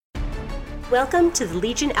Welcome to the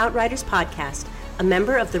Legion Outriders podcast, a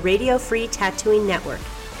member of the Radio Free Tattooing Network.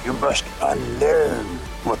 You must unlearn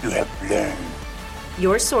what you have learned.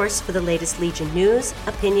 Your source for the latest Legion news,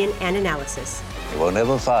 opinion, and analysis. You will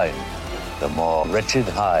never find the more wretched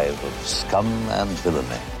hive of scum and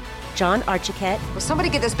villainy. John Archiquette. Will somebody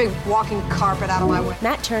get this big walking carpet out of my way?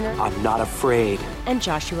 Matt Turner. I'm not afraid. And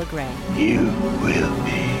Joshua Gray. You will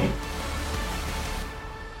be.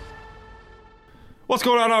 What's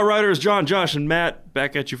going on, Outriders? John, Josh, and Matt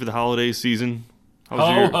back at you for the holiday season. Ho,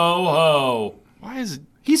 ho. Why is it?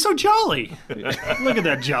 He's so jolly. Look at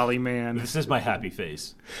that jolly man. This is my happy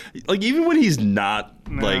face. Like, even when he's not,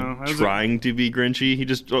 trying to be Grinchy,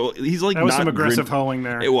 he's like, that was not some aggressive hoeing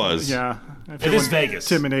there. It was. Yeah. It is Vegas.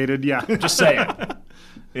 Intimidated, yeah. Just saying.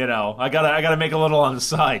 You know, I gotta make a little on the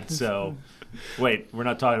side, so. Wait, we're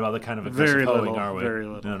not talking about the kind of aggressive hoeing, are we? Very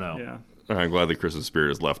little. No. Yeah. I'm glad the Christmas spirit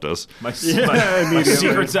has left us. My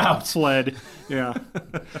secret's out. Fled. Yeah.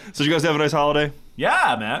 So, did you guys have a nice holiday?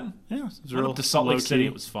 Yeah, man. Yeah, it was Went real up to Salt Lake low-key. City.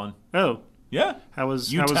 It was fun. Oh. Yeah. How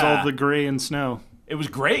was Utah. all the gray and snow? It was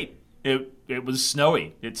great. It was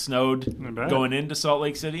snowy. It snowed going into Salt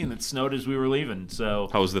Lake City, and it snowed as we were leaving. So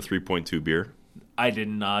How was the 3.2 beer? I did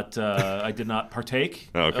not partake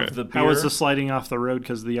Okay. of the beer. How was the sliding off the road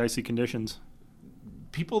because of the icy conditions?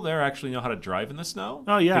 People there actually know how to drive in the snow?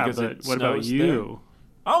 Oh, yeah, Because but it what about snows you?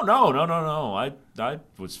 There. Oh, no. I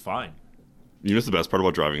was fine. You know what's the best part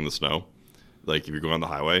about driving in the snow? Like, if you're going on the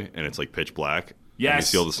highway and it's like pitch black. Yes. And you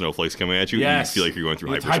see all the snowflakes coming at you. Yes. And you feel like you're going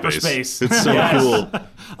through It's hyperspace. hyperspace. It's so Yes. cool.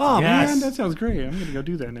 Oh, Yes. man, that sounds great. I'm going to go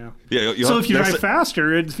do that now. Yeah. So if you drive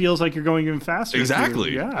faster, it feels like you're going even faster.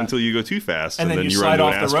 Exactly. Yeah. Until you go too fast. And then you run slide into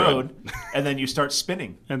off an the asteroid. road, and then you start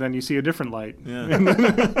spinning. And then you see a different light. Yeah.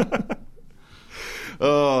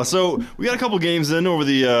 So we got a couple games in over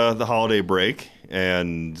the holiday break,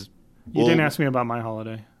 and You didn't ask me about my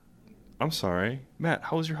holiday. I'm sorry, Matt.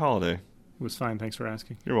 How was your holiday? It was fine. Thanks for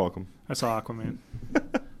asking. You're welcome. I saw Aquaman.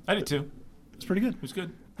 I did too. It's pretty good. It was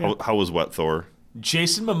good. How was Wet Thor?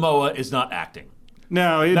 Jason Momoa is not acting.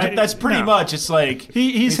 No, That's pretty much. It's like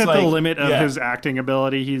he's hit like, the limit of yeah. his acting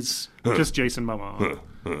ability. He's just Jason Momoa.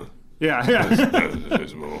 Yeah.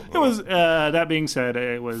 It was. That being said,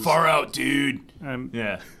 it was Far out, dude.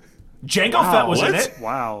 Yeah. Jango Wow, Fett was in what? it.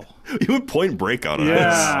 Wow. You went Point Break on us.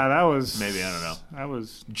 Yeah, that was Maybe, I don't know. That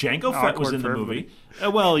was Jango Fett was awkward in the for movie.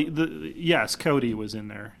 everybody. Yes, Cody was in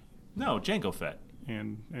there, No, Jango Fett.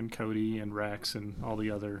 and Cody and Rex and all the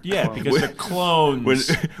other. Yeah, clones. because they're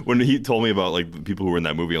clones. When he told me about like the people who were in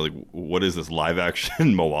that movie, I was like, "What is this live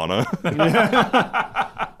action Moana?"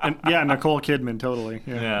 and, Nicole Kidman, totally.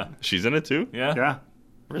 yeah. She's in it too. Yeah. Yeah.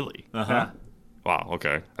 Really? Uh-huh. Wow.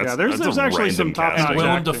 Okay. There's that's a actually some random top-notch casting. Willem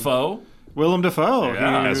acting. Dafoe. Willem Dafoe.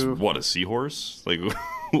 Yeah. As what, a seahorse? Like,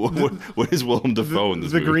 what is Willem Dafoe in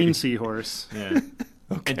this the movie? green seahorse. Yeah.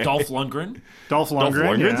 And Dolph Lundgren. Dolph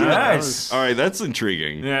Lundgren. Lundgren's in it? that Yes. was- All right, that's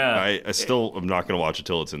intriguing. Yeah. I still am not going to watch it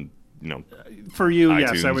till it's in, For you, yes,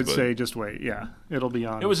 I iTunes, would but- say just wait. Yeah, it'll be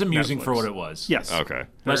on. It was amusing Netflix. for what it was. Yes. Okay.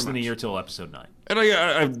 Less very than a much. year till episode 9. And I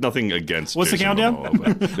have nothing against. What's the Jason countdown?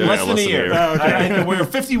 Momoa, but- Yeah, Less than a year. Oh, okay. We're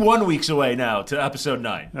 51 weeks away now to episode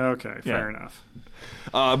 9. Okay, fair Yeah. enough.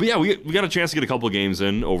 But yeah, we got a chance to get a couple of games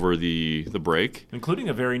in over the break. Including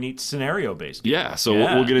a very neat scenario-based game. Yeah, so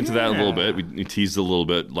Yeah. we'll get into that in a little Yeah. bit. We teased a little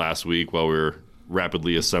bit last week while we were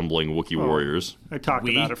rapidly assembling Wookiee Warriors. I talked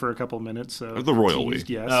We? about it for a couple minutes. So The royal teased,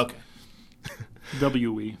 we. yes. Okay.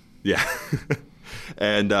 WE. Yeah.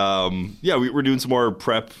 And we're doing some more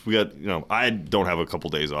prep. We got, I don't have a couple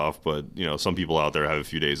days off, but some people out there have a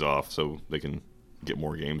few days off, so they can get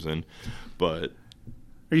more games in. But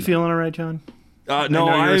Are you feeling all right, John? no, I know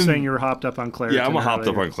you were I'm saying you were hopped up on Claritin. yeah, I'm hopped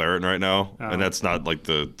up earlier. on Claritin right now, Oh. and that's not like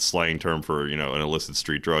the slang term for an illicit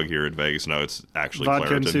street drug here in Vegas. No, it's actually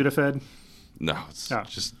Vodka and Claritin. Sudafed. No, it's Oh.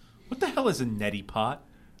 just. What the hell is a neti pot?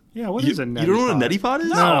 Yeah, what is a neti You don't know what a pot? neti pot is?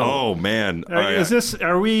 No. Oh man. All right.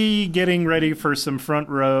 Are we getting ready for some front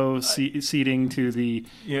row seating to the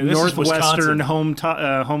Yeah, this is Northwestern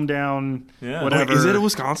Wisconsin. home down Yeah. whatever? Wait, is it a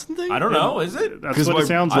Wisconsin thing? I don't know. Is it? That's what my it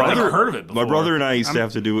sounds I've like. never heard of it before. My brother and I used to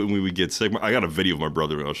have to do it when we would get sick. I got a video of my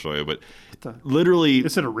brother, and I'll show you. But the- literally,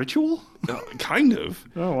 Is it a ritual? kind of.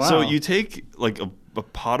 Oh, wow. So you take like a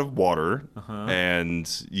pot of water, and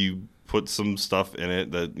you put some stuff in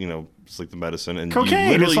it that it's like the medicine, and you Cocaine.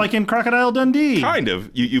 literally- It's like in Crocodile Dundee. kind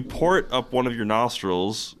of. You pour it up one of your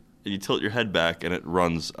nostrils, and you tilt your head back, and it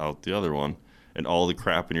runs out the other one, and all the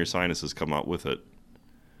crap in your sinuses come out with it.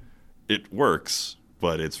 It works,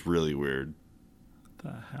 but it's really weird.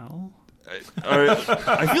 The hell?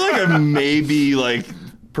 I feel like I may be like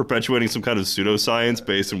perpetuating some kind of pseudoscience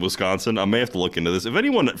based in Wisconsin. I may have to look into this. If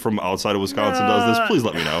anyone from outside of Wisconsin does this, please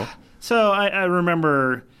let me know. So I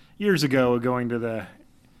remember years ago going to the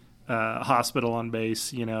hospital on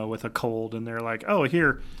base, with a cold, and they're like, "Oh,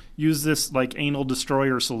 here, use this like anal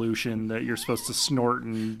destroyer solution that you're supposed to snort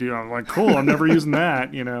and do." I'm like, "Cool, I'm never using that."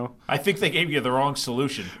 I think they gave you the wrong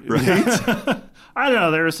solution. Right? I don't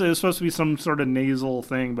know. There's supposed to be some sort of nasal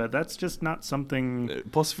thing, but that's just not something.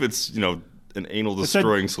 Plus, if it's an anal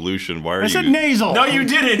destroying solution, why are you? I said nasal. No, you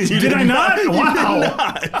didn't. Did I not?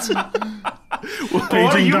 Wow. What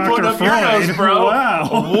are you putting up your nose, bro? Wow.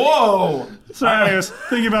 Whoa. Sorry, I was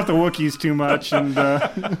thinking about the Wookiees too much. And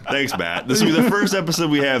Thanks, Matt. This will be the first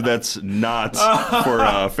episode we have that's not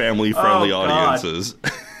for family-friendly audiences.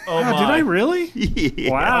 Oh, wow, did I really?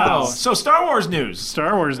 Yeah. Wow. So Star Wars news.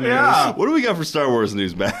 Star Wars news. Yeah. What do we got for Star Wars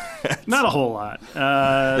news, Matt? Not a whole lot.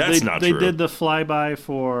 That's not They true. did the flyby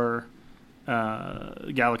for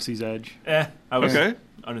Galaxy's Edge. I was Okay.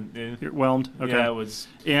 You're whelmed? Okay. Yeah, it was.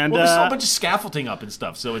 And Well, there's a bunch of scaffolding up and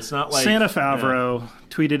stuff, so it's not like Santa Favreau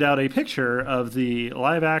tweeted out a picture of the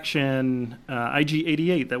live-action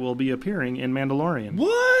IG-88 that will be appearing in Mandalorian.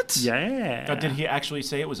 What? Yeah. Did he actually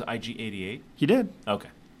say it was IG-88? He did. Okay.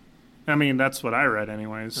 I mean, that's what I read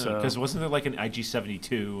anyways. Because wasn't there like an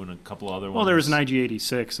IG-72 and a couple other ones? Well, there was an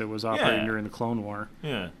IG-86 that was operating Yeah. during the Clone War.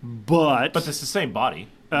 Yeah. But But it's the same body.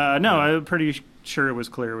 no, I'm pretty sure it was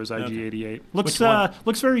clear it was IG-88. Which one?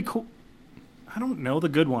 Looks very cool. I don't know the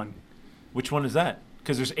good one. Which one is that?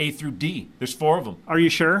 Because there's A through D. There's 4 of them. Are you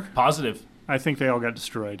sure? Positive. I think they all got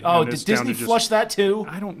destroyed. Oh, And did it's down Disney to just- flush that too?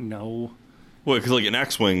 I don't know. Well, because like in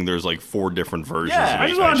X-Wing, there's like 4 different versions. Yeah, of I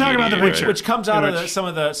just wanna talk about the IG-88, picture. right? Which comes out In of which- some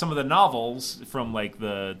of the novels from like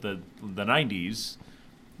the 90s.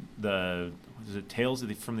 What is it? Tales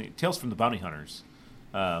from the Bounty Hunters.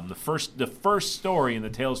 The first story in the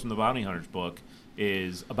Tales from the Bounty Hunters book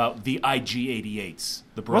is about the IG-88s.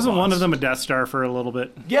 The Wasn't one Brobons. of them a Death Star for a little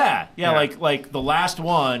bit? Yeah. Yeah. Like the last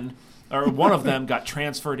one, or one of them got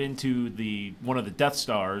transferred into one of the Death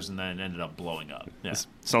Stars and then ended up blowing up. Yeah.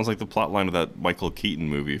 Sounds like the plot line of that Michael Keaton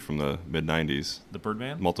movie from the mid-90s. The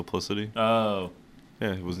Birdman? Multiplicity. Oh,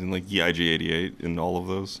 Yeah, it was in like the IG-88 in all of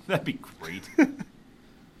those. that'd be great.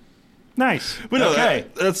 Nice. But no, Okay.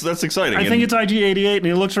 that's exciting. I think it's IG-88 and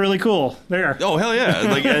he looks really cool. There. Oh hell yeah!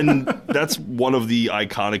 And that's one of the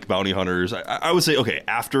iconic bounty hunters. I would say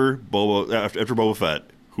after Boba Fett,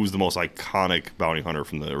 who's the most iconic bounty hunter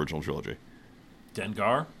from the original trilogy?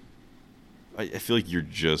 Dengar? I feel like you're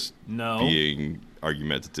just No. being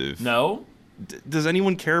argumentative. No. Does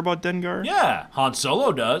anyone care about Dengar? Yeah. Han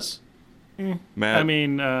Solo does. Matt. I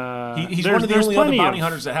mean, He's one of the only other bounty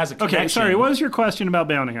hunters that has a connection. Okay, sorry. What was your question about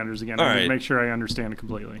bounty hunters again? All I need to right. make sure I understand it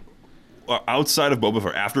completely. outside of Boba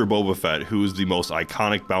Fett, after Boba Fett, who's the most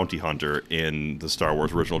iconic bounty hunter in the Star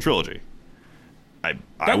Wars original trilogy? I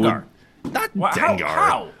Dengar. would not Wow, Dengar.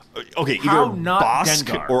 how? Okay, How either not Bosk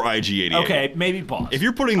Dengar? or IG-88. Okay, maybe Boss. If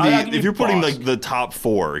you're putting Bosk. like the top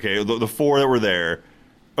 4, okay, the 4 that were there.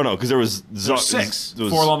 Oh no, because there was There's 6. there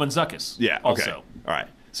was- Forlom and Zuckuss. Yeah. Okay. Also. All right.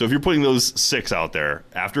 So if you're putting those 6 out there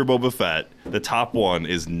after Boba Fett, the top 1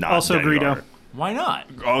 is not Also Dengar. Greedo. Why not?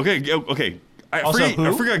 Okay. I Also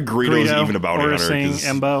forgot Greedo's Greedo, even a bounty hunter. Orsing, 'cause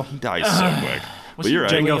Embo. He dies so quick. Was But you're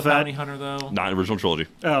right. he really Jango a Fett. bounty hunter though? Not original trilogy.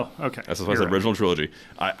 Oh, okay. That's what I You're said. right. Original trilogy.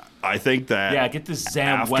 I think that Yeah, get this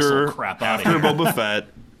Zam Wessel crap out of after here. Boba Fett,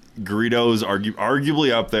 Greedo's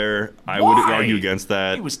arguably up there. I would Why? argue against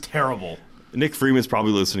that. He was terrible. Nick Freeman's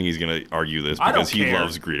probably listening. He's going to argue this I don't because he care.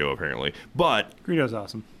 loves Greedo apparently. But Greedo's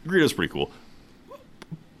awesome. Greedo's pretty cool.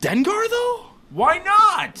 Dengar though, Why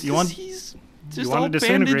not? he's just want all to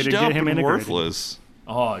disintegrate bandaged it, get up him and integrated. worthless.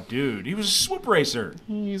 Oh, dude, he was a swoop racer.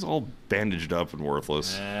 He's all bandaged up and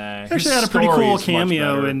worthless. He actually had a pretty cool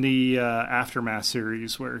cameo in the Aftermath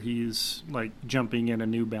series where he's like jumping in a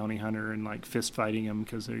new bounty hunter and like fist fighting him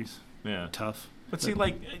because he's tough. But see,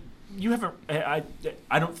 like, you haven't.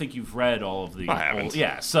 I don't think you've read all of the. I haven't. Old,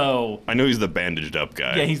 yeah, so I know he's the bandaged up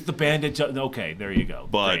guy. yeah, he's the bandage. Okay, there you go.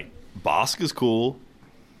 But Great. Bosk is cool.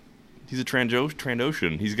 He's a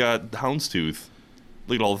Trandoshan. He's got Houndstooth.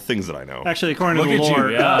 Look at all the things that I know. Actually, according to Look the at you,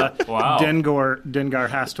 lore, yeah. Wow. Dengar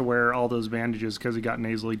has to wear all those bandages because he got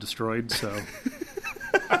nasally destroyed. So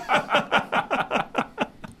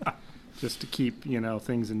just to keep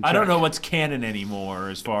things in check. I don't know what's canon anymore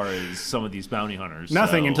as far as some of these bounty hunters.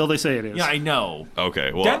 Nothing so- until they say it is. Yeah, I know.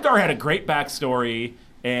 Okay, well, Dengar had a great backstory,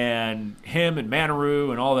 and him and Manaru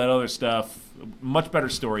and all that other stuff. Much better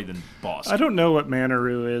story than Boss. I don't know what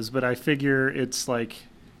Manaru is, but I figure it's like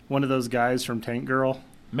one of those guys from Tank Girl.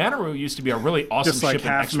 Manaru used to be a really awesome Just like ship in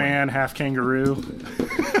half X-Wing. man, half kangaroo.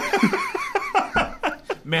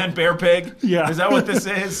 Man, bear, pig. Yeah. Is that what this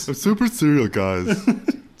is? super cereal, guys.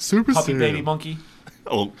 Super Puppy baby monkey.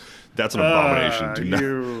 Oh, That's an abomination. Do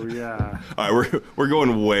not. All right, we're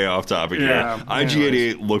going way off topic Yeah, here.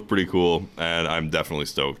 IG-88 looked pretty cool, and I'm definitely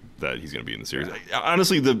stoked that he's going to be in the series.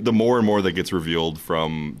 Honestly, the more and more that gets revealed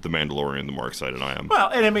from The Mandalorian, the more excited I am. Well,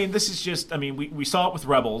 and I mean, this is just, I mean, we saw it with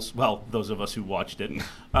Rebels. Well, those of us who watched it.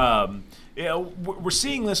 We're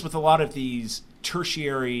seeing this with a lot of these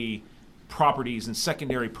tertiary properties and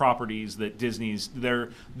secondary properties that Disney's,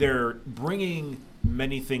 they're bringing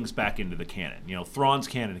many things back into the canon. You know, Thrawn's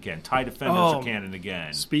canon again, TIE Defenders are canon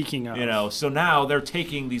again. Speaking of, you know, so now they're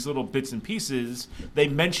taking these little bits and pieces. They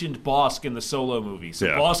mentioned Bossk in the Solo movie, so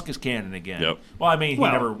Bossk is canon again. Yep. Well, I mean,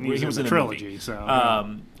 he was in the trilogy, movie.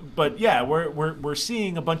 so. But yeah, we're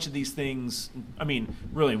seeing a bunch of these things. I mean,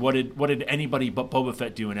 really, what did anybody but Boba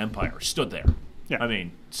Fett do in Empire? Stood there. Yeah. I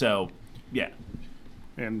mean, so yeah.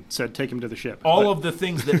 And said, take him to the ship. All of the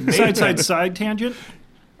things that made side tangent.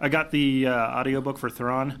 I got the audiobook for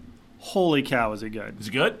Thrawn. Holy cow, is it good? Is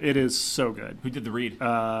it good? It is so good. Who did the read?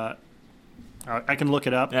 I can look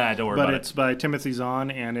it up. Yeah, don't worry about it. But it's by Timothy Zahn,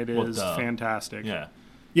 and it is fantastic. Yeah.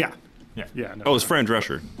 Yeah. Yeah. Yeah. No, Oh, it's Fran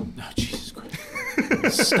Drescher. Oh, Jesus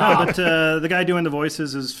Christ. Stop. But the guy doing the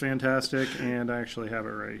voices is fantastic, and I actually have it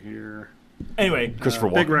right here. Anyway, Christopher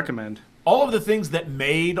Walken. Big recommend. all of the things that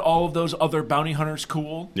made all of those other bounty hunters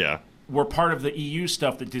cool were part of the EU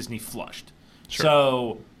stuff that Disney flushed. Sure.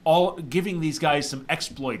 So all giving these guys some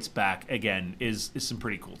exploits back again is some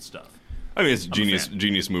pretty cool stuff. I mean, it's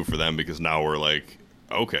genius move for them, because now we're like,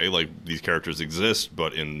 okay, like these characters exist,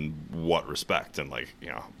 but in what respect, and like, you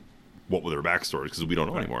know, what were their backstories, because we don't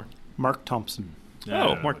know anymore. Mark Thompson.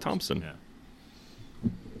 Mark Thompson. Yeah.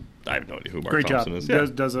 I have no idea who Mark Great Thompson job.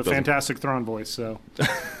 is. Does a fantastic Thrawn voice. So,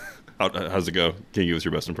 how's it go? Can you give us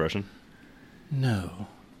your best impression? no.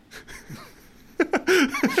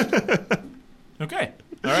 Okay.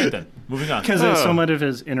 All right, then. Moving on. Because it's so much of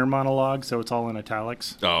his inner monologue, so it's all in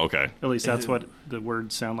italics. Oh, okay. At least that's what the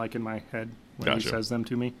words sound like in my head when he says them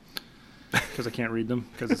to me. Because I can't read them,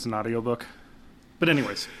 because it's an audiobook. But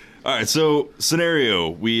anyways. All right, so scenario.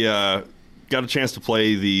 We got a chance to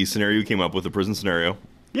play the scenario we came up with, the prison scenario,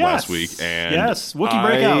 last week. And Wookiee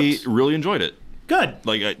Breakout. I really enjoyed it. Good.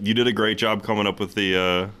 Like, you did a great job coming up with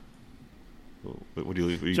the... what do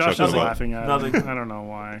you Josh chuckling is about? laughing at Nothing. it. I don't know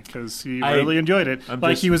why, because he really enjoyed it.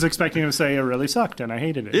 He was expecting to say it really sucked, and I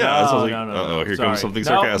hated it. Yeah, No, like, no. here Sorry. comes something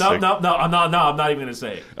sarcastic. No, I'm not even going to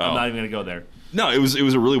say it. Oh. I'm not even going to go there. No, it was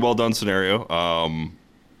a really well done scenario.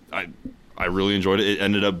 I really enjoyed it. It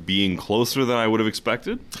ended up being closer than I would have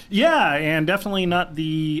expected. Yeah, and definitely not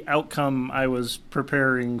the outcome I was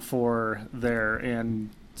preparing for there, and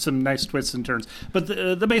some nice twists and turns. But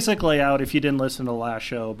the basic layout, if you didn't listen to the last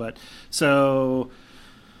show, so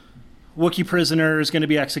Wookiee prisoner is going to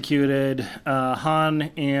be executed. Han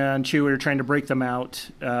and Chewie are trying to break them out,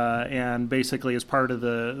 and basically as part of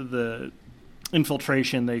the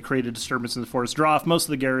infiltration, they created disturbance in the force, draw off most of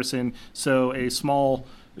the garrison, so a small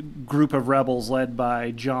group of rebels led by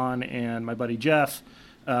John and my buddy Jeff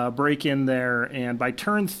break in there, and by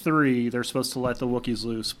turn 3 they're supposed to let the Wookiees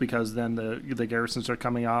loose, because then the garrisons are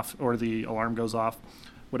coming off, or the alarm goes off,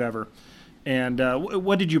 whatever. And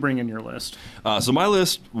what did you bring in your list? So my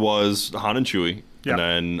list was Han and Chewie. Yeah. And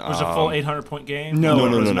then, It was a full 800-point game? No.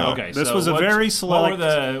 Okay, This so was a very select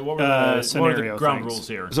what were the scenario ground things. rules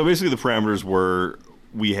here? So basically the parameters were,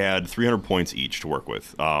 we had 300 points each to work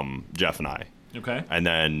with, Jeff and I. Okay. And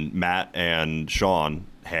then Matt and Sean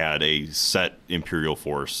had a set Imperial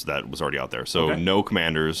force that was already out there. So no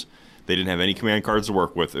commanders. They didn't have any command cards to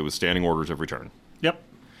work with. It was standing orders every turn. Yep.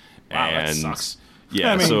 Wow, that And sucks.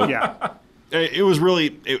 yeah, I mean, so yeah. it was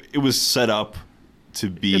really it was set up to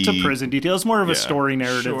be. It's a prison detail. It's more of a story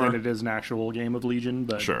narrative Sure. than it is an actual game of Legion.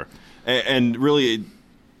 But Sure, and really,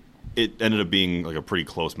 it ended up being like a pretty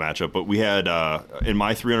close matchup. But we had in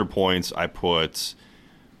my 300 points, I put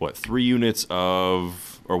 3 units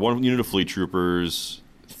of, or 1 unit of fleet troopers,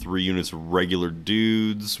 3 units of regular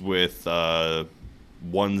dudes with 1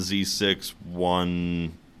 Z6,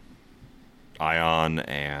 1 Ion,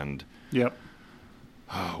 and Yep.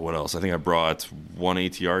 what else? I think I brought 1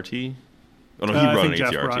 ATRT. Oh no, he I brought think an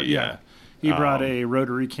Jeff ATRT. brought, Yeah. He brought a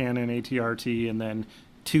rotary cannon ATRT, and then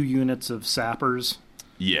 2 units of sappers.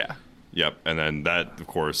 Yeah. Yep. And then that, of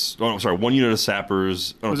course. Oh, I'm sorry. 1 unit of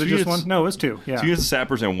sappers. Oh, Was it 2 just units, 1? No, it was 2. Yeah. 2 units of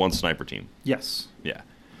sappers and 1 sniper team. Yes. Yeah.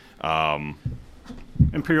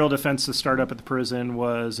 Imperial defense to start up at the prison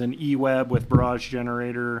was an E-Web with barrage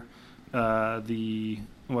generator, the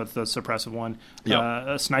suppressive one, Yep.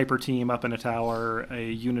 a sniper team up in a tower,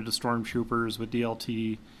 a unit of stormtroopers with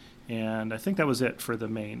DLT, and I think that was it for the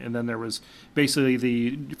main. And then there was basically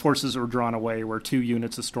the forces were drawn away were 2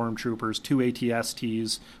 units of stormtroopers, 2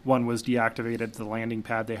 ATSTs. One was deactivated at the landing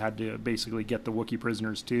pad. They had to basically get the Wookiee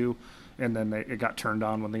prisoners too, and then it got turned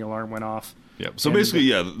on when the alarm went off. Yep. So basically,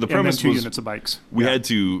 the premise and then 2 was units of bikes. we had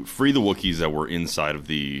to free the Wookiees that were inside of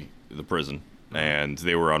the prison, and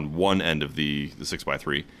they were on one end of the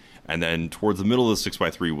 6x3. And then towards the middle of the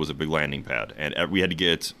 6x3 was a big landing pad, and we had to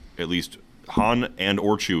get at least Han and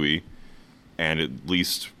or Chewie, and at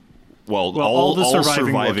least all the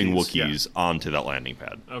surviving Wookiees, Wookiees onto that landing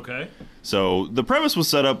pad. Okay. So the premise was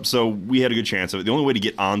set up so we had a good chance of it. The only way to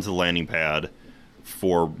get onto the landing pad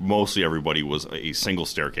for mostly everybody was a single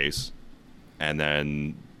staircase, and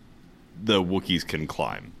then the Wookiees can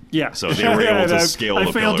climb. Yeah. So they were able to scale the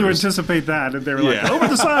I failed pillars. to anticipate that. And they were like, over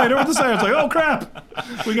the side. I was like, oh, crap.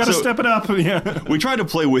 We got to step it up. Yeah. We tried to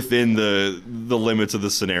play within the limits of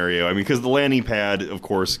the scenario. I mean, because the landing pad, of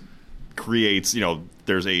course, creates,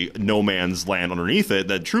 there's a no man's land underneath it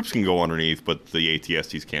that troops can go underneath, but the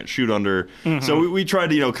ATSTs can't shoot under. Mm-hmm. So we tried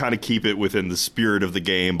to, kind of keep it within the spirit of the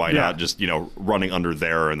game by not just, running under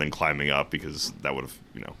there and then climbing up, because that would have,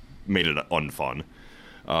 made it unfun.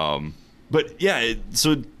 But yeah,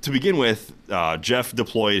 so to begin with, Jeff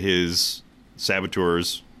deployed his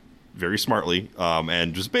saboteurs very smartly,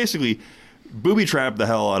 and just basically booby-trapped the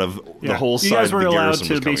hell out of the whole side. You guys of were the allowed garrison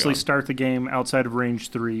to basically start the game outside of range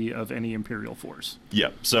 3 of any Imperial force.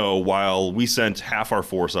 Yep. So while we sent half our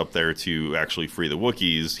force up there to actually free the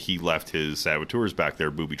Wookiees, he left his saboteurs back there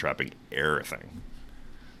booby-trapping everything.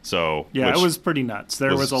 So yeah, it was pretty nuts.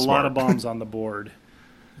 There was a lot of smart. bombs on the board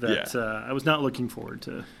that I was not looking forward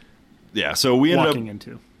to. Yeah, so we ended walking up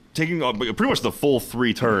into taking pretty much the full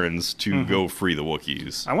 3 turns to go free the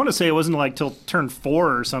Wookiees. I want to say it wasn't like till turn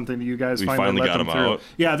 4 or something that you guys finally let got them them through. out.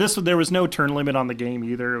 Yeah, there was no turn limit on the game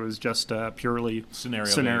either. It was just purely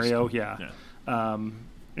scenario. Yeah.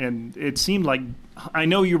 And it seemed like, I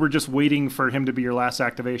know you were just waiting for him to be your last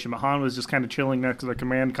activation, but Han was just kind of chilling next to the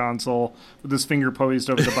command console with his finger poised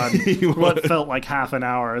over the button. What felt like half an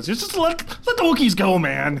hour. It's just let the Wookiees go,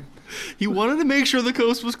 man. He wanted to make sure the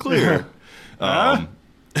coast was clear. Well,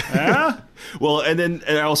 and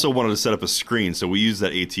I also wanted to set up a screen, so we used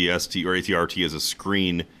that ATST or ATRT as a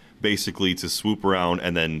screen, basically to swoop around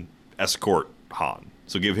and then escort Han.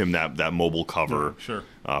 So give him that mobile cover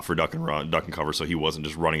for duck and cover, so he wasn't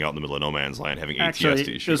just running out in the middle of no man's land having Actually,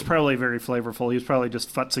 ATST shoot. it was probably very flavorful. He was probably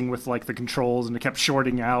just futzing with like the controls, and it kept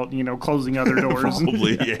shorting out, closing other doors.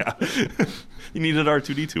 Probably, yeah. You needed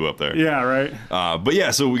R2-D2 up there. Yeah, right. But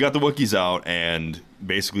yeah, so we got the Wookiees out and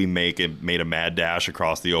basically made a mad dash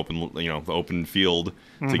across the open field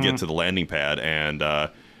to get to the landing pad, and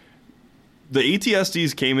the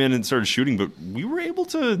ATSTs came in and started shooting, but we were able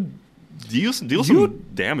to deal some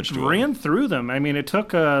damage to them. Ran through them. I mean, it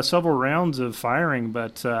took several rounds of firing,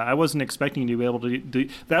 but I wasn't expecting to be able to do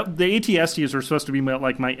that. The ATSTs were supposed to be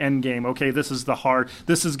like my end game. Okay, this is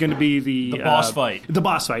going to be the boss fight. The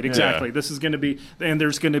boss fight, exactly. Yeah. This is going to be, and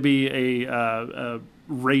there's going to be a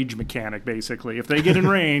rage mechanic, basically. If they get in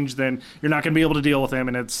range, then you're not going to be able to deal with them,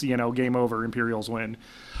 and it's game over. Imperials win.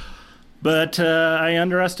 But I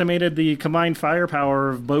underestimated the combined firepower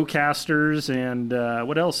of bowcasters and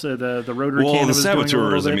what else? The rotary cannon was doing a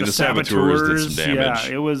little bit. The saboteurs did some damage.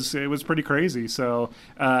 Yeah, it was pretty crazy. So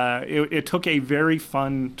it took a very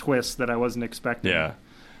fun twist that I wasn't expecting. Yeah.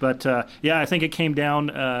 But, I think it came down,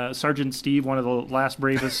 Sergeant Steve, one of the last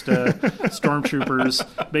bravest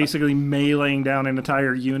stormtroopers, basically meleeing down an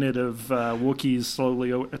entire unit of Wookiees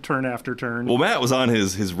slowly turn after turn. Well, Matt was on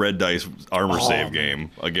his red dice armor save game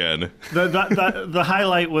again. The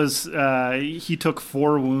highlight was he took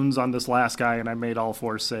 4 wounds on this last guy, and I made all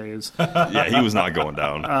 4 saves. Yeah, he was not going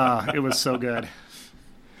down. It was so good.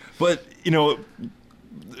 But,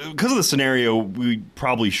 because of the scenario, we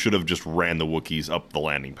probably should have just ran the Wookiees up the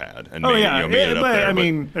landing pad and made it up there. I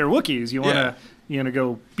mean, they're Wookiees. You want to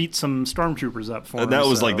go beat some stormtroopers up for them. That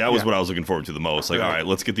was was what I was looking forward to the most. Like, all right,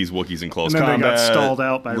 let's get these Wookiees in close combat. And then they got stalled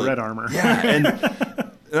out by red armor. Yeah, and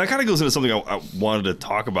that kind of goes into something I wanted to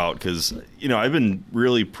talk about because, I've been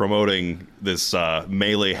really promoting this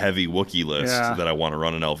melee heavy Wookiee list that I want to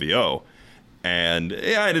run in LVO. And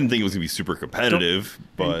I didn't think it was going to be super competitive,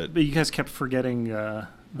 but you guys kept forgetting.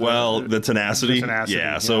 The tenacity.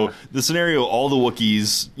 Yeah. So the scenario, all the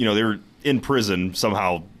Wookiees, they were in prison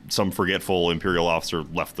somehow. Some forgetful Imperial officer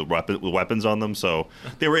left the weapons on them, so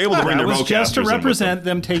they were able to bring their bowcasters. Just to represent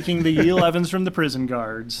them taking the E11s from the prison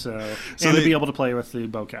guards, and to be able to play with the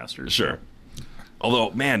bowcasters. Sure.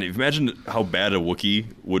 Although, man, imagine how bad a Wookiee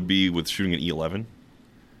would be with shooting an E11.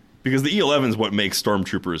 Because the E11 is what makes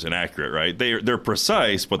stormtroopers inaccurate, right? They're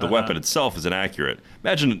precise, but the weapon itself is inaccurate.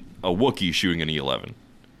 Imagine a Wookiee shooting an E11.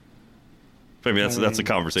 I mean, that's a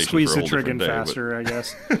conversation. Squeeze for a the whole trigger different day, faster, I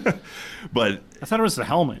guess. but I thought it was the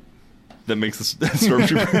helmet. that makes the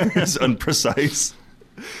stormtroopers unprecise.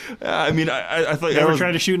 I mean, I thought You ever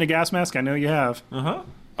tried to shoot in a gas mask? I know you have. Uh-huh.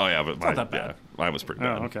 Oh yeah, but not that bad. Yeah, mine was pretty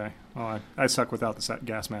Oh, bad. okay. Well, I suck without the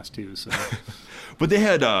gas mask too. So But they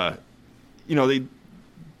had, they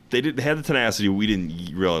had the tenacity. We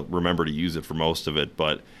didn't really remember to use it for most of it,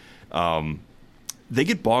 but they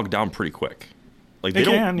get bogged down pretty quick. Like they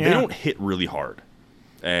don't hit really hard,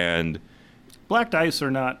 and black dice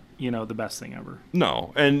are not the best thing ever.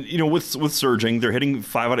 no, and with surging, they're hitting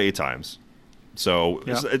 5 out of 8 times, so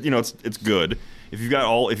Yeah. it's good. If you've got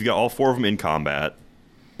all 4 of them in combat,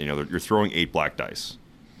 you're throwing 8 black dice.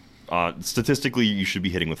 Statistically, you should be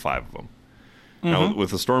hitting with 5 of them. Now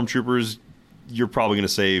with the stormtroopers, you're probably going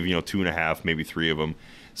to save 2.5, maybe 3 of them.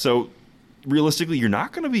 So realistically, you're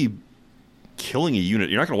not going to be killing a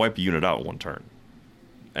unit. You're not going to wipe a unit out in one turn.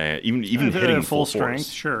 Even hitting at full strength, force.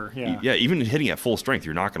 sure, yeah. Yeah, even hitting at full strength,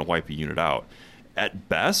 you're not going to wipe a unit out. At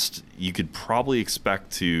best, you could probably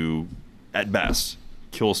expect to, at best,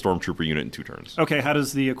 kill a stormtrooper unit in 2 turns. Okay, how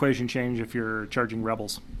does the equation change if you're charging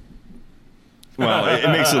rebels? Well, it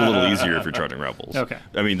makes it a little easier if you're charging rebels. Okay.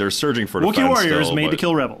 I mean, they're surging for Wookiee defense warriors still, made to but-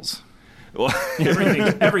 kill rebels. Well,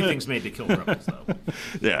 Everything's made to kill rebels, though.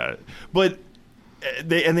 yeah, but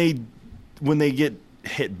when they get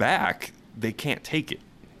hit back, they can't take it.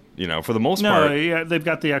 For the most No, part. yeah, they've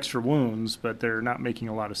got the extra wounds, but they're not making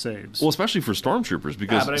a lot of saves. Well, especially for stormtroopers,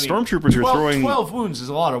 because but I mean, stormtroopers are throwing. 12 wounds is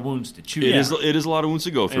a lot of wounds to chew. It is a lot of wounds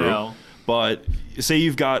to go through. know. But say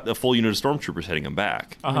you've got a full unit of stormtroopers hitting them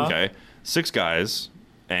back. Okay, 6 guys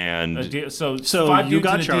and So 5 you dudes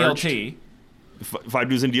got in a charged. DLT. 5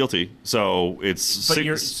 dudes in DLT. So it's But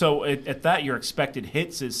 6. at that your expected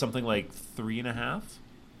hits is something like 3.5.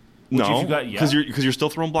 No, if you got- because you're still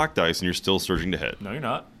throwing black dice and you're still surging to hit. No, you're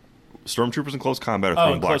not. Stormtroopers in close combat are Oh,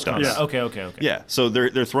 throwing in black close dice. combat. Okay. Yeah, so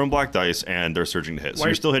they're throwing black dice and they're surging to hit. So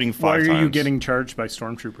you're still hitting 5 Why are times. you getting charged by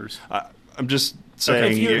stormtroopers? I'm just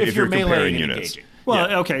saying if you're comparing meleeing and units. engaging. Well,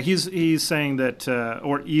 Yeah. okay, he's saying that,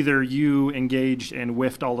 or either you engaged and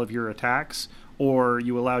whiffed all of your attacks, or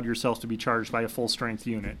you allowed yourself to be charged by a full strength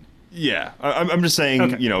unit. Yeah, I'm just saying,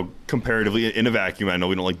 Okay. comparatively in a vacuum. I know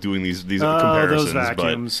we don't like doing these Oh, comparisons, those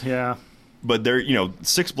vacuums, yeah. but they're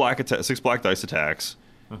 6 black dice attacks,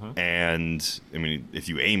 and I mean if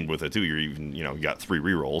you aimed with it too, you're even you got 3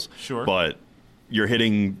 rerolls. Sure. But you're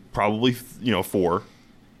hitting probably 4,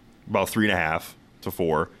 about 3.5 to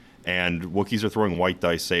 4, and Wookiees are throwing white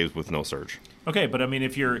dice saves with no surge. Okay, but I mean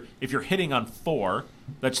if you're hitting on 4,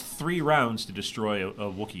 that's 3 rounds to destroy a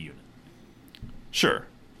Wookiee unit. Sure,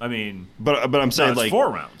 I mean, but I'm no, saying it's like 4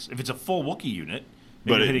 rounds. If it's a full Wookiee unit,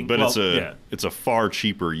 maybe hitting, it's a far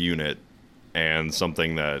cheaper unit and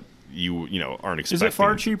something that you aren't expecting. Is it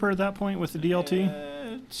far cheaper at that point with the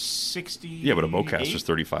DLT? 60. Yeah, but a bowcaster's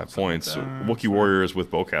 35 points. Wookiee Warriors with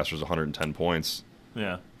bowcasters 110 points.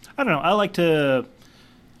 Yeah. I don't know. I like to.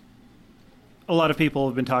 A lot of people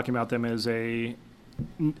have been talking about them as a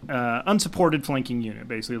unsupported flanking unit.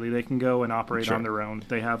 Basically, they can go and operate Sure. on their own.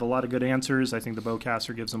 They have a lot of good answers. I think the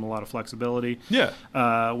bowcaster gives them a lot of flexibility.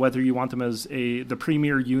 Yeah. Whether you want them as the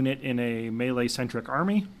premier unit in a melee centric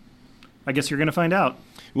army, I guess you're going to find out.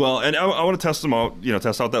 Well, and I want to test them out.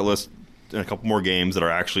 Test out that list in a couple more games that are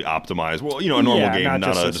actually optimized. Well, a normal game,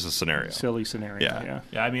 not just a scenario. Silly scenario. Yeah.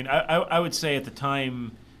 Yeah, I mean, I would say at the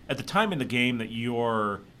time in the game that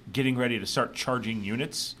you're getting ready to start charging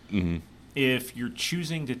units, if you're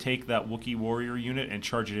choosing to take that Wookiee Warrior unit and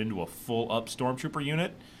charge it into a full up Stormtrooper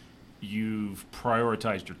unit, you've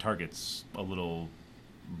prioritized your targets a little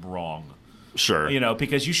wrong. Sure.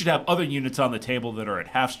 Because you should have other units on the table that are at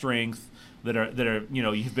half strength, that are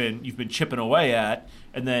you've been chipping away at,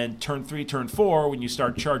 and then turn 3, turn 4, when you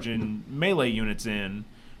start charging melee units in,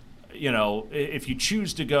 if you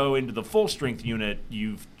choose to go into the full strength unit,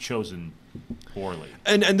 you've chosen poorly.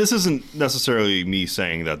 And this isn't necessarily me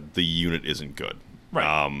saying that the unit isn't good.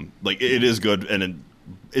 Right. It is good, and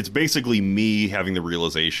it's basically me having the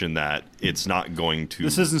realization that it's not going to.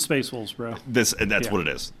 This isn't Space Wolves, bro. That's Yeah. what it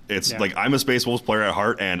is. It's Yeah. like I'm a Space Wolves player at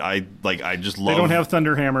heart, and I just love. They don't have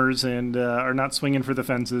thunder hammers and are not swinging for the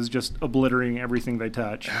fences, just obliterating everything they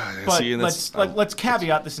touch. But See, and let's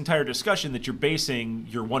caveat this entire discussion that you're basing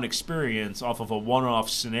your one experience off of a one-off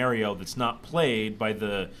scenario that's not played by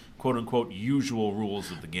the quote-unquote usual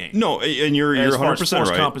rules of the game. No, and you're as far 100% as force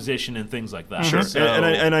right. composition and things like that. Sure, So,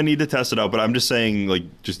 and I need to test it out, but I'm just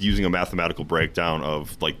saying, just using a mathematical breakdown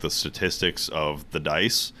of the statistics of the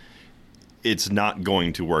dice, it's not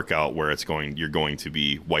going to work out where you're going to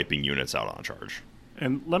be wiping units out on a charge.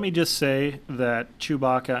 And let me just say that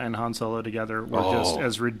Chewbacca and Han Solo together were just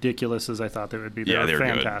as ridiculous as I thought they would be. They were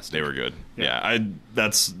fantastic. Good. They were good. Yeah,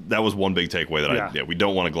 that was one big takeaway that we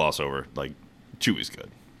don't want to gloss over. Like, Chewie's good.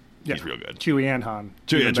 Yeah. He's real good. Chewie and Han.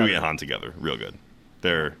 Chewie and Han together, real good.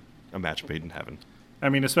 They're a match made in heaven. I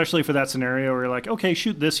mean, especially for that scenario where you're like, okay,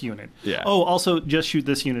 shoot this unit. Yeah. Oh, also just shoot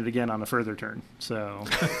this unit again on a further turn. So,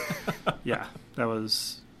 yeah, that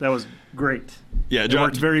was great. Yeah, it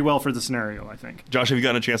worked very well for the scenario, I think. Josh, have you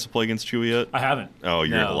gotten a chance to play against Chewie yet? I haven't. Oh,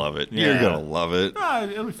 you're gonna love it. Yeah. You're gonna love it.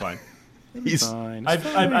 It'll be fine. It's fine.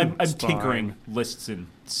 I'm tinkering lists and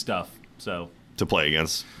stuff. So to play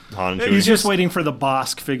against Han and Chewie. He's just waiting for the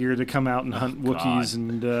Bosk figure to come out and hunt Wookiees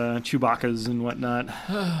and Chewbacca's and whatnot.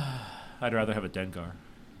 I'd rather have a Dengar.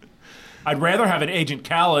 I'd rather have an Agent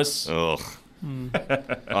Callus. Ugh. On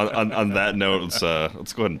that note, let's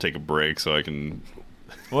go ahead and take a break so I can.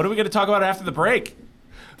 What are we going to talk about after the break?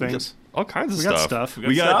 Things. All kinds of we stuff. Got stuff.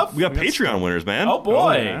 We got Patreon winners, man. Oh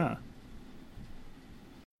boy! Yeah.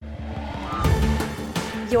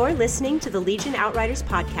 You're listening to the Legion Outriders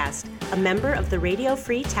podcast, a member of the Radio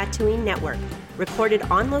Free Tatooine Network, recorded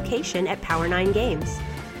on location at Power 9 Games.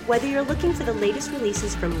 Whether you're looking for the latest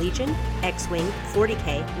releases from Legion, X-Wing,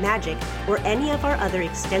 40K, Magic, or any of our other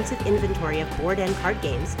extensive inventory of board and card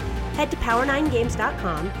games, head to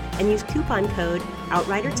power9games.com and use coupon code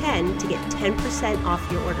OUTRIDER10 to get 10%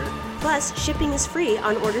 off your order. Plus, shipping is free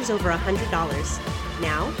on orders over $100.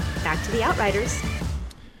 Now, back to the Outriders.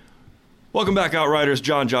 Welcome back, Outriders.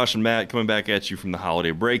 John, Josh, and Matt coming back at you from the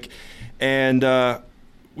holiday break. And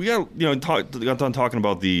we got done talking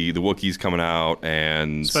about the Wookiees coming out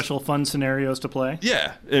and special fun scenarios to play.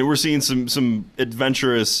 Yeah, and we're seeing some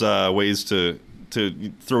adventurous ways to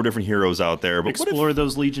throw different heroes out there. But explore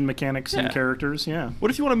those Legion mechanics and characters. Yeah.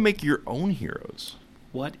 What if you want to make your own heroes?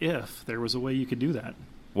 What if there was a way you could do that?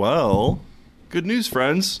 Well, good news,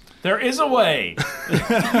 friends. There is a way.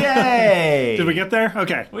 Yay! Did we get there?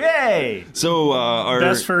 Okay. Yay! So our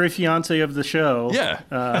best furry fiance of the show,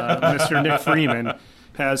 Mr. Nick Freeman,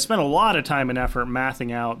 has spent a lot of time and effort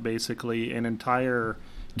mathing out basically an entire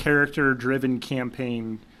character-driven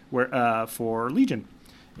campaign for Legion.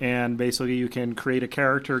 And basically you can create a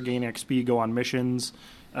character, gain XP, go on missions,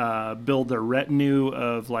 build their retinue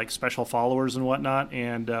of like special followers and whatnot.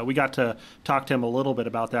 And we got to talk to him a little bit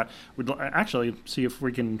about that. We'd actually see if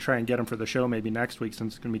we can try and get him for the show maybe next week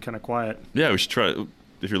since it's going to be kind of quiet. Yeah, we should try.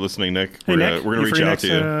 If you're listening, Nick, hey, we're going to reach out to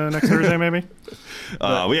you. Next Thursday, maybe?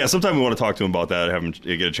 Well, yeah, sometime we want to talk to him about that, have him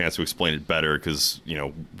get a chance to explain it better, because,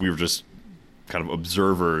 we were just kind of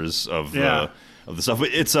observers of the stuff. But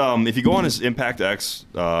it's if you go on his Impact X,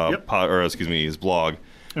 his blog.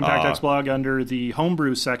 Impact X blog under the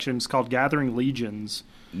homebrew section. It's called Gathering Legions.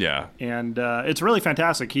 Yeah. And it's really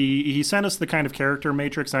fantastic. He sent us the kind of character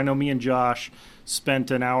matrix. I know me and Josh spent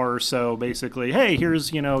an hour or so basically, hey, here's,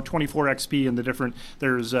 24 XP in the different,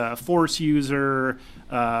 there's a Force user,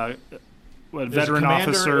 veteran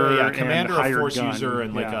officer, commander, and a Force gun. user,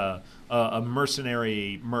 and like a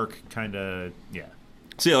mercenary merc kind of, yeah.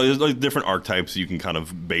 So there's like different archetypes you can kind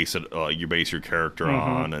of base your character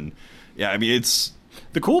on, and it's.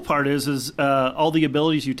 The cool part is all the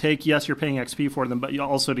abilities you take, yes, you're paying XP for them, but you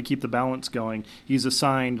also, to keep the balance going, he's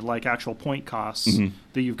assigned like actual point costs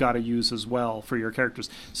that you've got to use as well for your characters.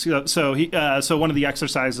 So one of the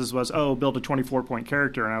exercises was, build a 24-point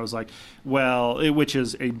character, and I was like, well, which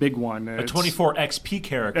is a big one. A 24 XP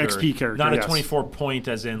character. Not a 24-point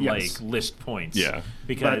as in like list points. Yeah.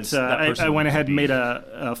 Because I went ahead and made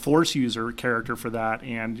a Force user character for that,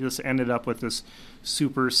 and just ended up with this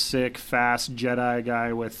super sick, fast Jedi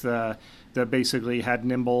guy with that basically had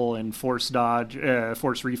nimble and force dodge,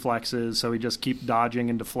 force reflexes, so he just keep dodging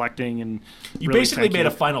and deflecting. And you really basically made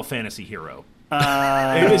a Final Fantasy hero.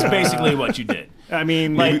 It was basically what you did. I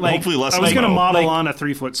mean, hopefully less. I was going to model on a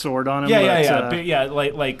 3-foot sword on him.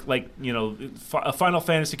 A Final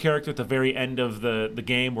Fantasy character at the very end of the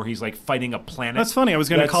game where he's like fighting a planet. That's funny. I was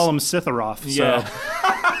going to call him Sitharoth. Yeah.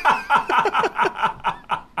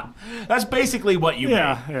 That's basically what you made.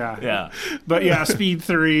 Yeah. But speed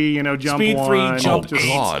 3, jump speed 1. Speed 3, jump 8.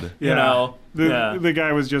 God. The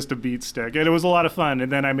guy was just a beat stick. And it was a lot of fun.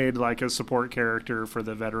 And then I made like a support character for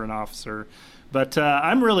the veteran officer. But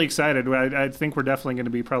I'm really excited. I think we're definitely going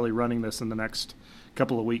to be probably running this in the next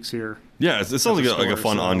couple of weeks here. Yeah, it sounds like a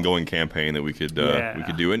fun so. ongoing campaign that we could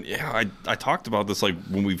do. And yeah, I talked about this like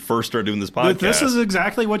when we first started doing this podcast. This is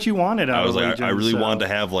exactly what you wanted. I was like, Legion, I really wanted to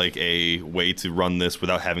have like a way to run this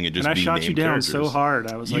without having it just and be I shot named you down characters. so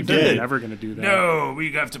hard. I was like, did. they're never going to do that. No,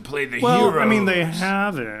 we have to play the Well, heroes. I mean, they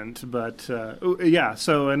haven't, but yeah.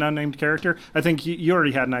 So an unnamed character. I think you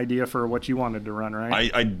already had an idea for what you wanted to run,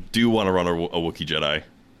 right? I do want to run a Wookiee Jedi.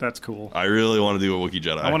 That's cool. I really want to do a Wookiee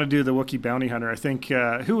Jedi. I want to do the Wookiee Bounty Hunter. I think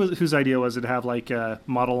whose idea was it to have like a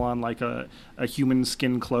model on like a human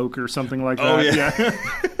skin cloak or something like that? Oh, yeah.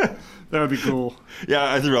 That would be cool.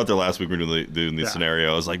 Yeah, I threw out there last week when we were doing this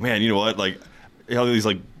scenario. I was like, man, you know what? Like, all these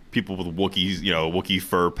like people with Wookiees, Wookiee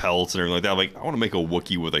fur pelts and everything like that. I'm like, I want to make a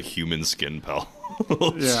Wookiee with a human skin pelt.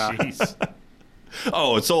 Yeah. Jeez.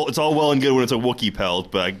 Oh, it's all well and good when it's a Wookiee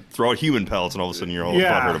pelt, but I throw out human pelts and all of a sudden you're all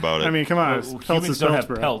butthurt about it. I mean, come on. Well, pelts humans is don't pelts, have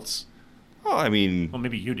bro. Oh, pelts. I mean, Well,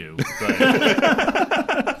 maybe you do.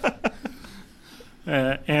 But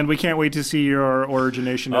And we can't wait to see your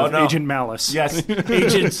origination of Agent Malice. yes,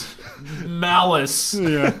 Agent Malice.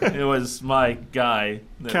 Yeah. It was my guy.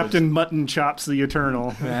 Captain Mutton Chops the Eternal.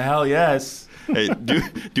 Hell yes. hey,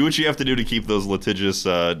 do what you have to do to keep those litigious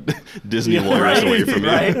Disney lawyers away from you.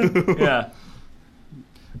 Right? Yeah.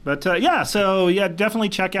 But definitely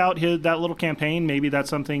check out that little campaign. Maybe that's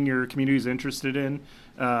something your community is interested in,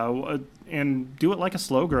 and do it like a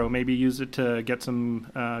slow grow. Maybe use it to get some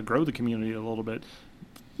grow the community a little bit.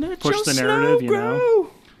 Push the narrative,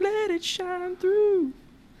 Let it shine through.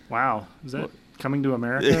 Wow, is that Coming to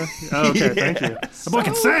America? Oh, okay, thank you. The boy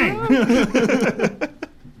can sing.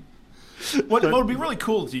 What would be really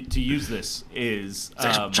cool to use this is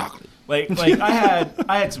chocolate. Like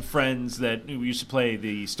I had some friends that we used to play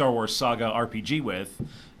the Star Wars Saga RPG with,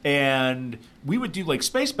 and we would do like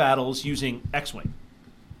space battles using X-Wing,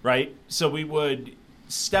 right? So we would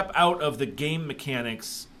step out of the game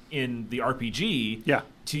mechanics in the RPG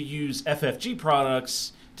to use FFG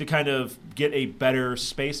products to kind of get a better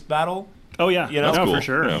space battle. Oh yeah, That's cool. for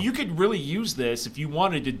sure. Yeah. You could really use this if you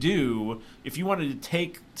wanted to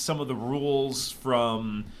take some of the rules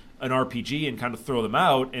from an RPG and kind of throw them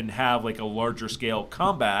out and have like a larger scale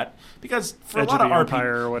combat, because for Edge a lot of of the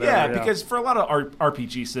Empire or whatever, yeah, because for a lot of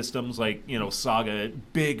RPG systems like Saga,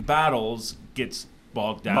 big battles gets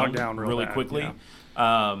bogged down really bad, quickly.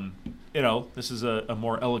 yeah. This is a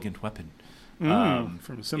more elegant weapon. From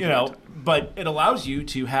Simplet. But it allows you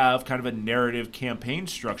to have kind of a narrative campaign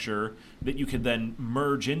structure that you can then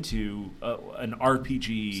merge into an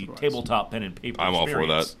RPG tabletop pen and paper. I'm all for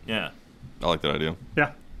experience. that. Yeah, I like that idea.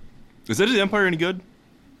 Yeah. Is Edge of the Empire any good?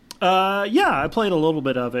 Yeah, I played a little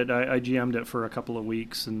bit of it. I GM'd it for a couple of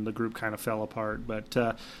weeks, and the group kind of fell apart. But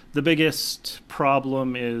the biggest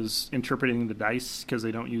problem is interpreting the dice, because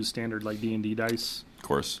they don't use standard like D&D dice. Of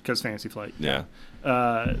course. Because Fantasy Flight. Yeah.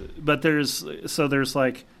 But there's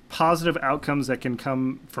like positive outcomes that can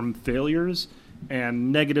come from failures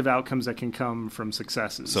and negative outcomes that can come from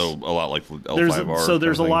successes. So a lot like L5R.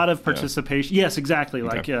 There's a lot of participation. Yeah. Yes, exactly,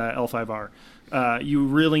 like L5R. You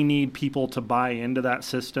really need people to buy into that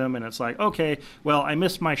system, and it's like, okay, well, I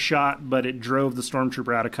missed my shot, but it drove the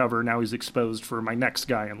stormtrooper out of cover. Now he's exposed for my next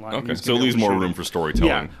guy in line. Okay, so it leaves more room for storytelling.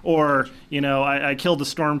 Yeah, or I killed the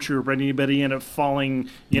stormtrooper, and anybody ended up falling,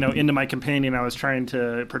 into my companion I was trying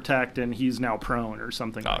to protect, and he's now prone or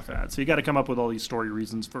something like that. So you got to come up with all these story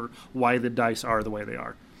reasons for why the dice are the way they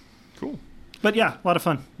are. Cool. But yeah, a lot of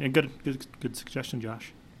fun. Yeah, good suggestion,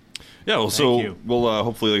 Josh. Yeah, well, so we'll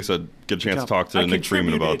hopefully, like I said, get a chance to talk to Nick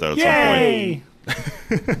Freeman about that at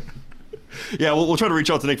some point. Yeah, we'll try to reach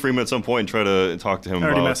out to Nick Freeman at some point and try to talk to him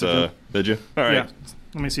already about. messaged him. Did you? All right. Yeah.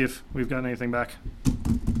 Let me see if we've gotten anything back.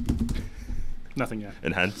 Nothing yet.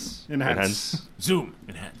 Enhance. Zoom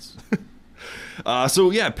enhance.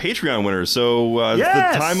 Patreon winners. So it's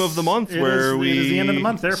the time of the month where it is the end of the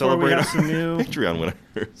month. Therefore, we have some new Patreon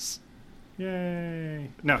winners. Yay!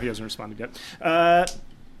 No, he hasn't responded yet.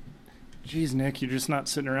 Geez, Nick, you're just not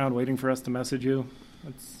sitting around waiting for us to message you.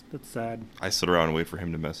 That's sad. I sit around and wait for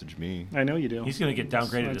him to message me. I know you do. He's going to get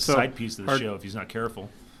downgraded to side piece of the show if he's not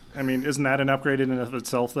careful. I mean, isn't that an upgrade in and of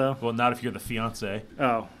itself, though? Well, not if you're the fiance.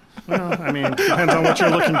 Oh. Well, I mean, depends on what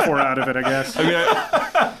you're looking for out of it, I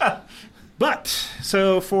guess. But,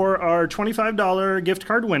 so for our $25 gift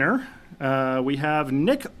card winner, we have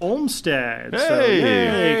Nick Olmstead. Hey! So,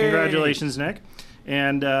 yay! Congratulations, Nick.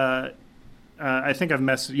 And I think I've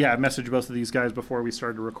messaged both of these guys before we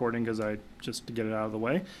started recording just to get it out of the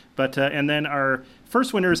way. But and then our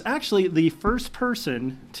first winner is actually the first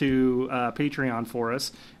person to Patreon for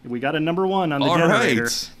us. We got a number 1 on the generator,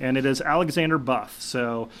 and it is Alexander Buff.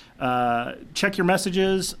 So check your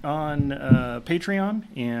messages on Patreon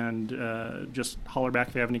and just holler back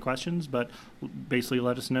if you have any questions. But basically,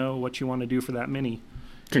 let us know what you want to do for that mini.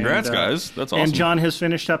 Congrats, guys. That's awesome. And John has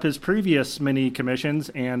finished up his previous mini commissions,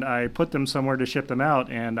 and I put them somewhere to ship them out,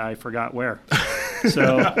 and I forgot where.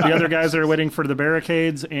 So the other guys are waiting for the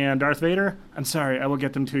barricades and Darth Vader. I'm sorry. I will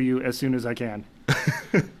get them to you as soon as I can.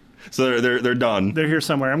 So they're done. They're here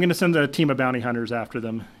somewhere. I'm going to send a team of bounty hunters after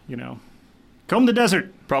them, Comb the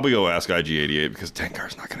desert. Probably go ask IG-88 because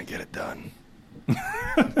Tenkar's not going to get it done.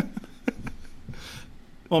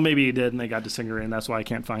 Well, maybe he did, and they got DeSinger in. That's why I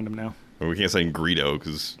can't find him now. Well, we can't say Greedo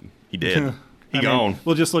because he did. Gone.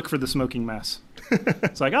 We'll just look for the smoking mess.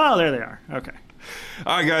 It's like, oh, there they are. Okay.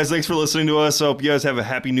 All right, guys. Thanks for listening to us. I hope you guys have a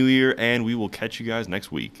happy new year, and we will catch you guys next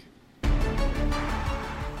week.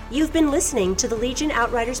 You've been listening to the Legion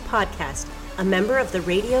Outriders podcast, a member of the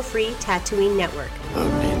Radio Free Tatooine Network.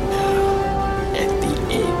 Only now, at the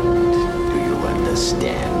end, do you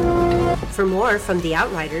understand? For more from the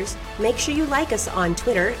Outriders, make sure you like us on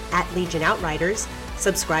Twitter @Legion Outriders,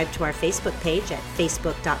 subscribe to our Facebook page at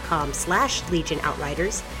facebook.com/Legion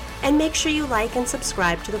Outriders, and make sure you like and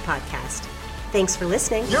subscribe to the podcast. Thanks for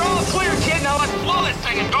listening. You're all clear, kid. Now let's blow this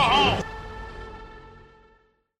thing and go home.